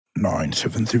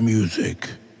973 Music.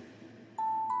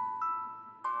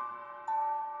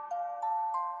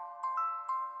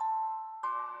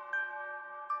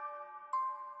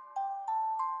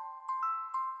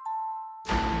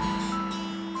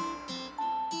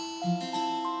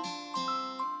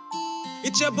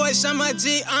 It's your boy Summer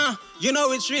G, you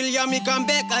know it's real, yeah, me come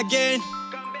back again.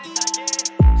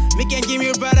 Me can give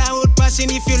you brotherhood passing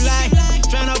if you like.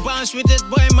 Tryna bounce with this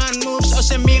boy man moves. Or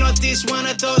send me not this one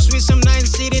of those with some 9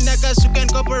 seating niggas who can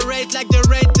cooperate like the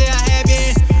rate they are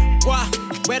having. Wah,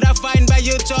 whether fine by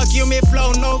you talk, you may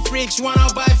flow, no freaks. Wanna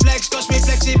buy flex, cause me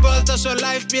flexible, so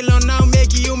life below now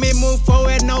make you me move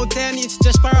forward, no 10, it's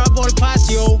just parable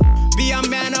patio. Be a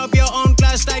man of your own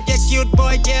class like a cute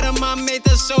boy. Get a mom, made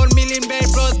a soul, million babe,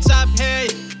 brought up, hey.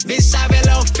 This I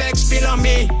love facts below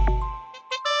me.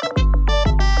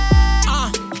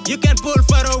 You can pull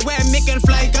for a way, me can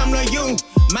fly, come to you.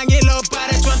 Mangi low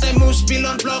parrots, want I move, spill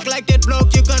on block like that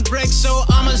block. You can break, so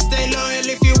I'ma stay loyal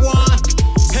if you want.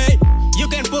 Hey, you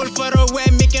can pull for a way,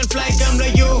 me can fly, come to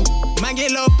you. Mangi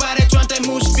low parrots, want I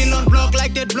move, spill on block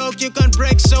like that block. You can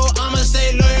break, so I'ma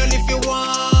stay loyal if you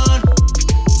want.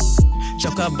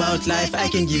 Talk about life, I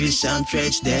can give you some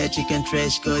traits that you can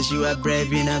trace, cause you are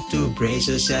brave enough to brace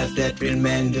yourself. That real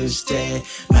man do stay.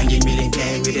 Mangi million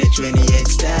day with a 28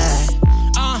 star.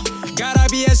 Gotta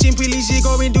be a simple, easy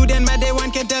going dude, and my day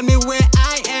one can tell me where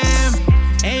I am.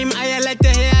 Aim higher like the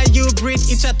hair you breathe.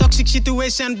 It's a toxic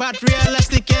situation, but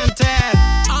realistic can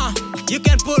tell. You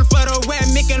can pull for a way,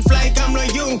 me can fly, come to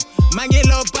you. Mangi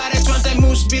low parrots, want I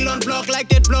move, spill on block like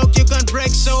that block. You can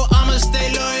break, so I'ma stay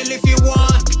loyal if you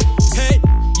want. Hey,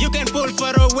 you can pull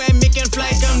for a way, me can fly,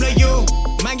 come to you.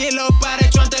 Mangi low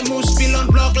parrots, want I move, spill on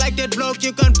block like that block.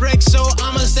 You can break, so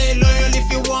I'ma stay loyal if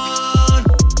you want.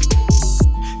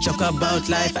 Talk about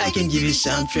life, I can give you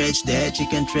some traits that you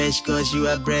can trace, cause you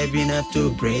are brave enough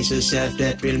to brace yourself.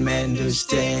 That real man do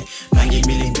stay. Mangi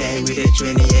million day with a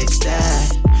 28 star.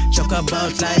 Talk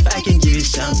about life, I can give you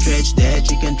some traits that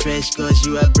you can trace, cause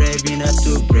you are brave enough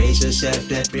to brace yourself.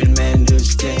 That real man do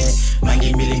stay.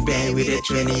 Mangi million day with a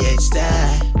 28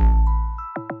 star.